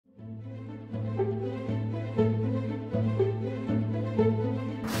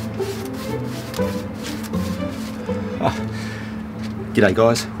G'day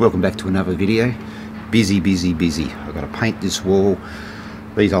guys, welcome back to another video. Busy. I've got to paint this wall.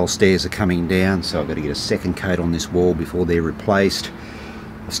 These old stairs are coming down, so I've got to get a second coat on this wall before they're replaced.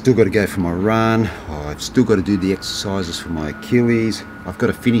 I've still got to go for my run. I've still got to do the exercises for my Achilles. I've got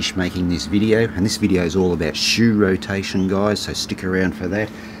to finish making this video, and this video is all about shoe rotation, guys, so stick around for that.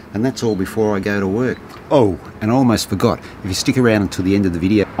 And that's all before I go to work. Oh, and I almost forgot, if you stick around until the end of the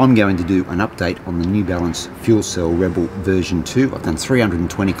video, I'm going to do an update on the new Balance Fuelcell Rebel version 2. I've done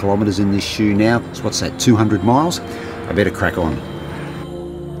 320 kilometers in this shoe now. So what's that, 200 miles? I better crack on.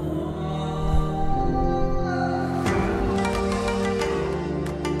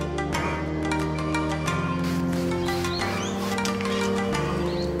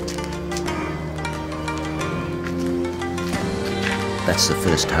 That's the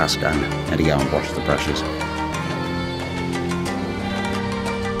first task done. Now to go and wash the brushes.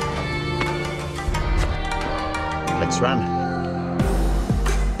 Let's run.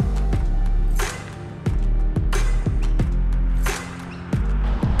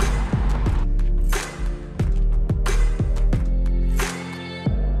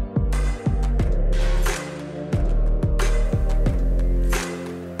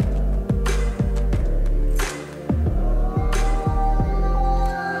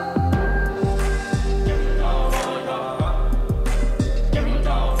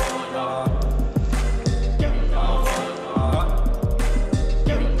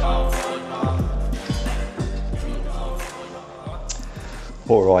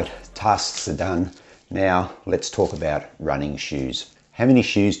 Alright, tasks are done. Now let's talk about running shoes. How many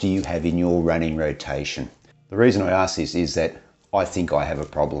shoes do you have in your running rotation? The reason I ask this is that I think I have a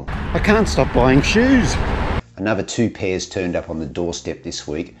problem. I can't stop buying shoes. Another 2 pairs turned up on the doorstep this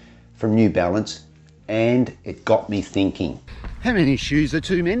week from New Balance, and it got me thinking. How many shoes are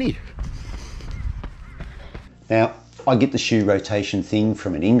too many? Now, I get the shoe rotation thing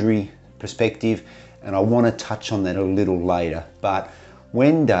from an injury perspective, and I want to touch on that a little later, but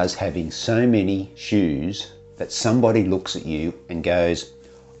when does having so many shoes that somebody looks at you and goes,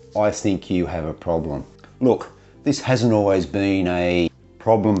 I think you have a problem? Look, this hasn't always been a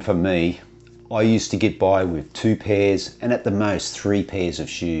problem for me. I used to get by with 2 pairs and at the most 3 pairs of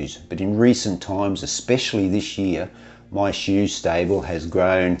shoes. But in recent times, especially this year, my shoe stable has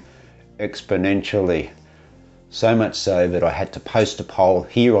grown exponentially. So much so that I had to post a poll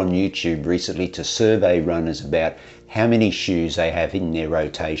here on YouTube recently to survey runners about how many shoes they have in their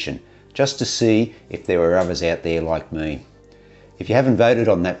rotation, just to see if there were others out there like me. If you haven't voted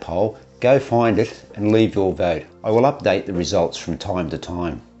on that poll, go find it and leave your vote. I will update the results from time to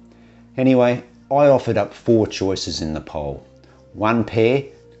time. Anyway, I offered up 4 choices in the poll. 1 pair,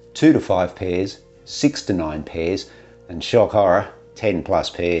 2 to 5 pairs, 6 to 9 pairs, and shock horror, 10 plus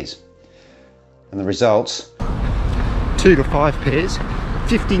pairs. And the results: 2 to 5 pairs,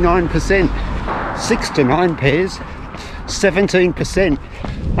 59%, 6 to 9 pairs, 17%,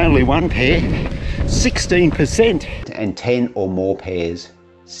 only 1 pair, 16%, and 10 or more pairs,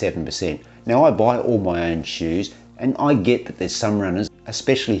 7%. Now I buy all my own shoes, and I get that there's some runners,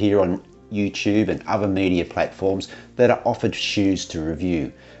 especially here on YouTube and other media platforms, that are offered shoes to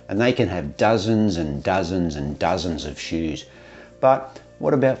review, and they can have dozens and dozens and dozens of shoes. But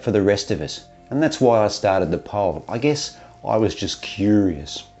what about for the rest of us? And that's why I started the poll. I guess I was just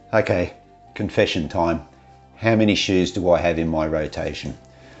curious. Okay, confession time. How many shoes do I have in my rotation?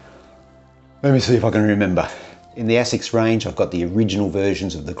 Let me see if I can remember. In the Asics range, I've got the original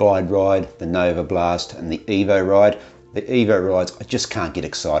versions of the Glide Ride, the Nova Blast, and the Evo Ride. The Evo Rides I just can't get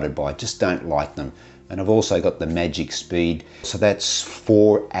excited by, just don't like them. And I've also got the Magic Speed. So that's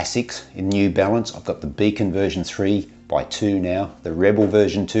 4 Asics in New Balance. I've got the Beacon version 3x2 now, the Rebel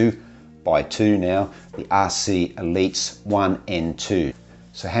version 2x2 now, the RC Elites 1 and 2.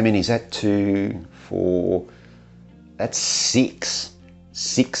 So how many is that? 2, 4, that's 6.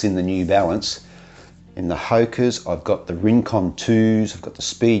 6 in the New Balance. In the Hokas, I've got the Rincon 2s, I've got the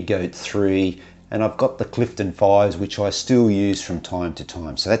Speed Goat 3, and I've got the Clifton 5s, which I still use from time to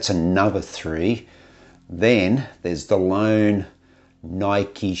time. So that's another 3. Then there's the lone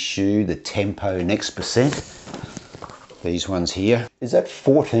Nike shoe, the Tempo Next Percent. These ones here. Is that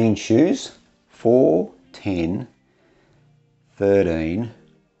 14 shoes? 4, 10, 13,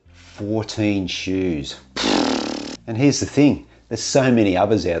 14 shoes. And here's the thing, there's so many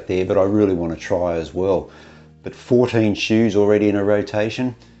others out there, but I really want to try as well. But 14 shoes already in a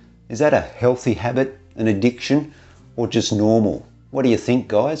rotation? Is that a healthy habit, an addiction, or just normal? What do you think,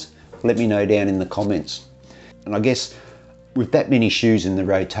 guys? Let me know down in the comments. And I guess with that many shoes in the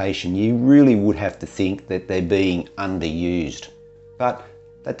rotation, you really would have to think that they're being underused. But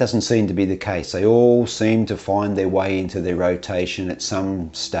That doesn't seem to be the case. They all seem to find their way into their rotation at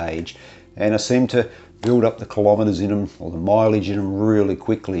some stage, and I seem to build up the kilometres in them, or the mileage in them, really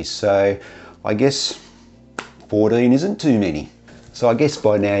quickly. So I guess 14 isn't too many. So I guess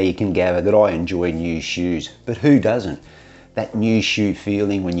by now you can gather that I enjoy new shoes, but who doesn't? That new shoe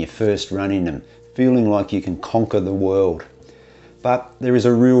feeling when you first run in them, feeling like you can conquer the world. But there is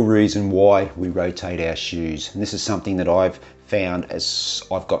a real reason why we rotate our shoes, and this is something that I've found as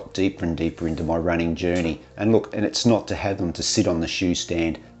I've got deeper and deeper into my running journey. And look, and it's not to have them to sit on the shoe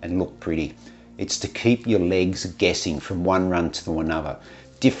stand and look pretty. It's to keep your legs guessing from one run to another.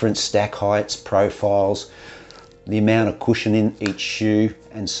 Different stack heights, profiles, the amount of cushion in each shoe,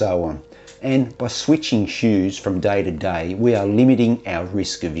 and so on. And by switching shoes from day to day, we are limiting our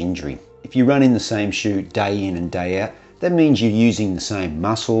risk of injury. If you run in the same shoe day in and day out, that means you're using the same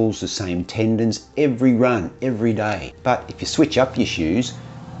muscles, the same tendons every run, every day. But if you switch up your shoes,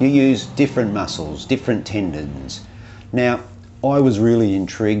 you use different muscles, different tendons. Now, I was really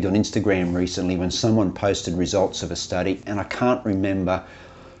intrigued on Instagram recently when someone posted results of a study, and I can't remember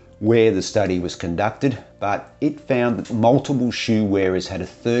where the study was conducted, but it found that multiple shoe wearers had a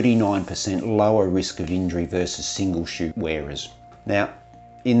 39% lower risk of injury versus single shoe wearers. Now,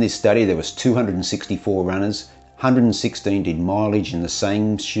 in this study, there was 264 runners, 116 did mileage in the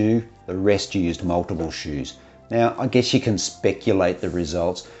same shoe, the rest used multiple shoes. Now, I guess you can speculate the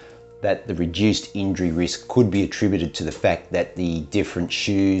results that the reduced injury risk could be attributed to the fact that the different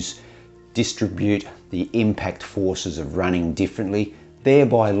shoes distribute the impact forces of running differently,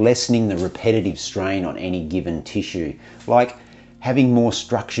 thereby lessening the repetitive strain on any given tissue, like having more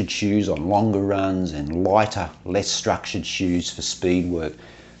structured shoes on longer runs and lighter, less structured shoes for speed work.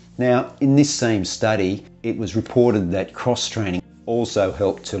 Now, in this same study, it was reported that cross-training also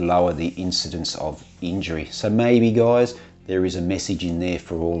helped to lower the incidence of injury. So maybe, guys, there is a message in there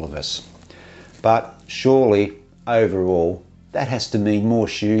for all of us. But surely, overall, that has to mean more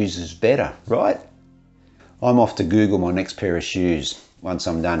shoes is better, right? I'm off to Google my next pair of shoes once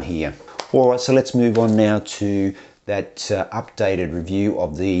I'm done here. All right, so let's move on now to that updated review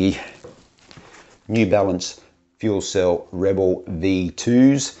of the New Balance Fuelcell Rebel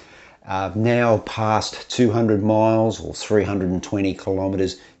V2s. I've now passed 200 miles or 320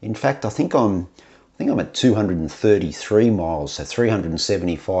 kilometers. In fact, I think I'm at 233 miles, so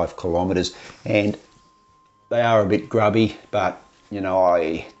 375 kilometers, and they are a bit grubby, but you know,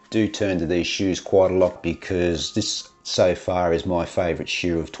 I do turn to these shoes quite a lot because this so far is my favorite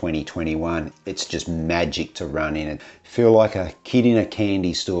shoe of 2021. It's just magic to run in. It feel like a kid in a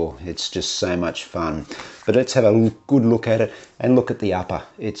candy store. It's just so much fun. But let's have a good look at it and look at the upper.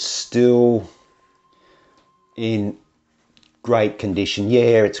 It's still in great condition.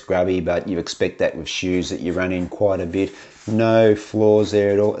 Yeah, it's grubby, but you expect that with shoes that you run in quite a bit. No flaws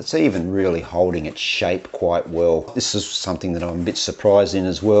there at all. It's even really holding its shape quite well. This is something that I'm a bit surprised in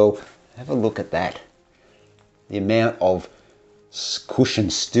as well. Have a look at that. The amount of cushion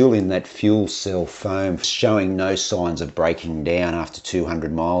still in that fuel cell foam, showing no signs of breaking down after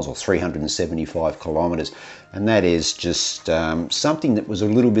 200 miles or 375 kilometers. And that is just something that was a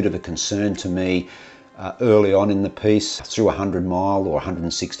little bit of a concern to me early on in the piece. Through 100 mile or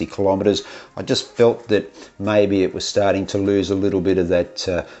 160 kilometers, I just felt that maybe it was starting to lose a little bit of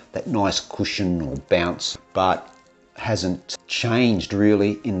that nice cushion or bounce, but hasn't changed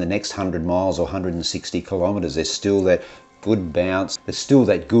really in the next 100 miles or 160 kilometers. There's still that good bounce, there's still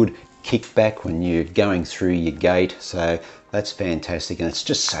that good kickback when you're going through your gate, so that's fantastic, and it's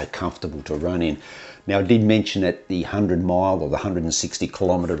just so comfortable to run in. Now, I did mention at the 100 mile or the 160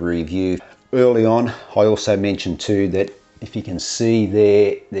 kilometer review early on, I also mentioned too that if you can see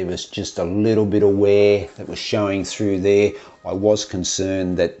there was just a little bit of wear that was showing through there. I was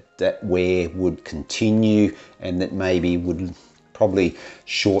concerned that that wear would continue and that maybe would probably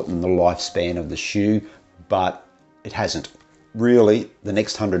shorten the lifespan of the shoe, but it hasn't. Really, the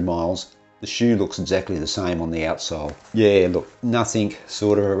next 100 miles, the shoe looks exactly the same on the outsole. Yeah, look, nothing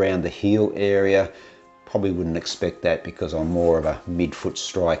sort of around the heel area. Probably wouldn't expect that because I'm more of a mid-foot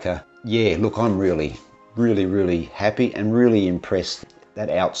striker. Yeah, look, I'm really happy and really impressed. That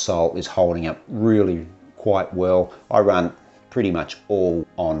outsole is holding up really quite well. I run pretty much all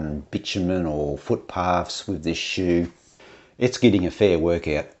on bitumen or footpaths with this shoe. It's getting a fair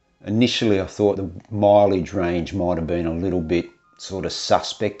workout. Initially I thought the mileage range might have been a little bit sort of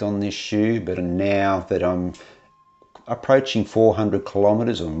suspect on this shoe, but now that I'm approaching 400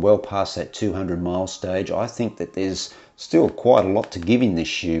 kilometers and well past that 200 mile stage, I think that there's still quite a lot to give in this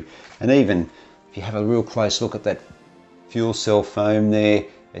shoe. And even if you have a real close look at that fuel cell foam there,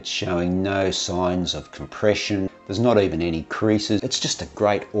 It's showing no signs of compression. There's not even any creases. It's just a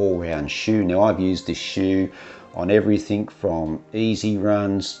great all-round shoe. Now, I've used this shoe on everything from easy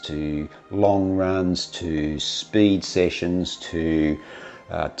runs to long runs to speed sessions to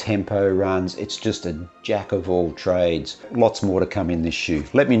tempo runs. It's just a jack of all trades. Lots more to come in this shoe.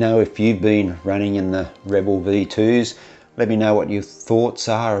 Let me know if you've been running in the Rebel V2s. Let me know what your thoughts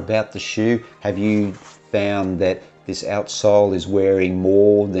are about the shoe. Have you found that this outsole is wearing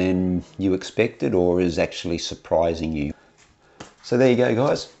more than you expected, or is actually surprising you? So there you go,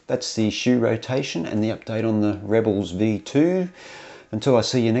 guys. That's the shoe rotation and the update on the Rebels V2. Until I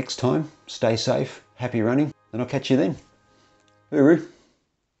see you next time, stay safe, happy running, and I'll catch you then. Hooroo.